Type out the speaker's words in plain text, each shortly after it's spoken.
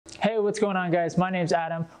what's going on, guys? My name's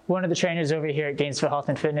Adam, one of the trainers over here at Gainesville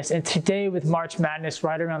Health Fitness, and today with March Madness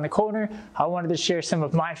right around the corner, I wanted to share some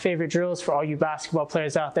of my favorite drills for all you basketball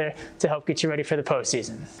players out there to help get you ready for the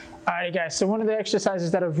postseason. Alright guys, so one of the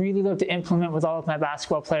exercises that I really love to implement with all of my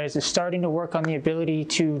basketball players is starting to work on the ability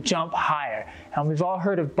to jump higher. And we've all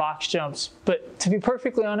heard of box jumps, but to be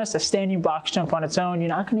perfectly honest, a standing box jump on its own, you're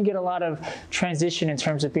not going to get a lot of transition in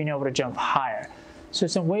terms of being able to jump higher. So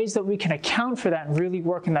some ways that we can account for that and really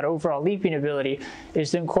work on that overall leaping ability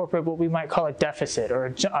is to incorporate what we might call a deficit or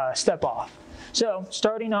a step off. So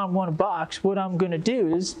starting on one box, what I'm going to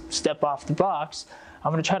do is step off the box.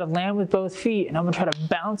 I'm going to try to land with both feet, and I'm going to try to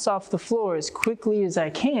bounce off the floor as quickly as I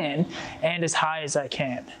can and as high as I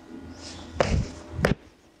can.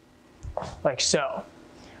 Like so.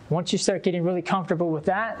 Once you start getting really comfortable with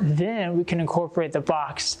that, then we can incorporate the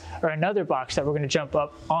box or another box that we're going to jump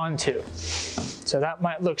up onto. So that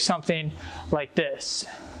might look something like this.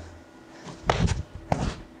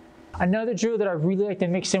 Another drill that I really like to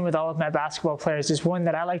mix in with all of my basketball players is one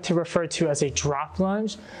that I like to refer to as a drop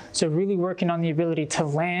lunge. So really working on the ability to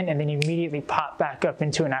land and then immediately pop back up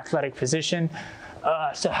into an athletic position.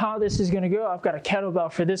 So how this is going to go, I've got a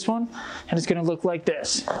kettlebell for this one, and it's going to look like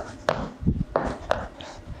this.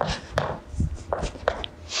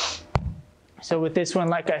 So with this one,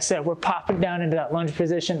 like I said, we're popping down into that lunge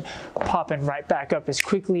position, popping right back up as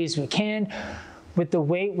quickly as we can. With the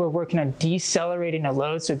weight, we're working on decelerating a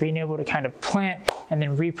load, so being able to kind of plant and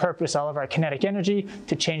then repurpose all of our kinetic energy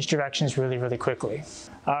to change directions really, really quickly.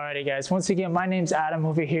 Alrighty guys, once again, my name's Adam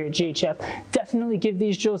over here at GHF. Definitely give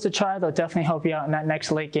these drills a try. They'll definitely help you out in that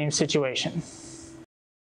next late game situation.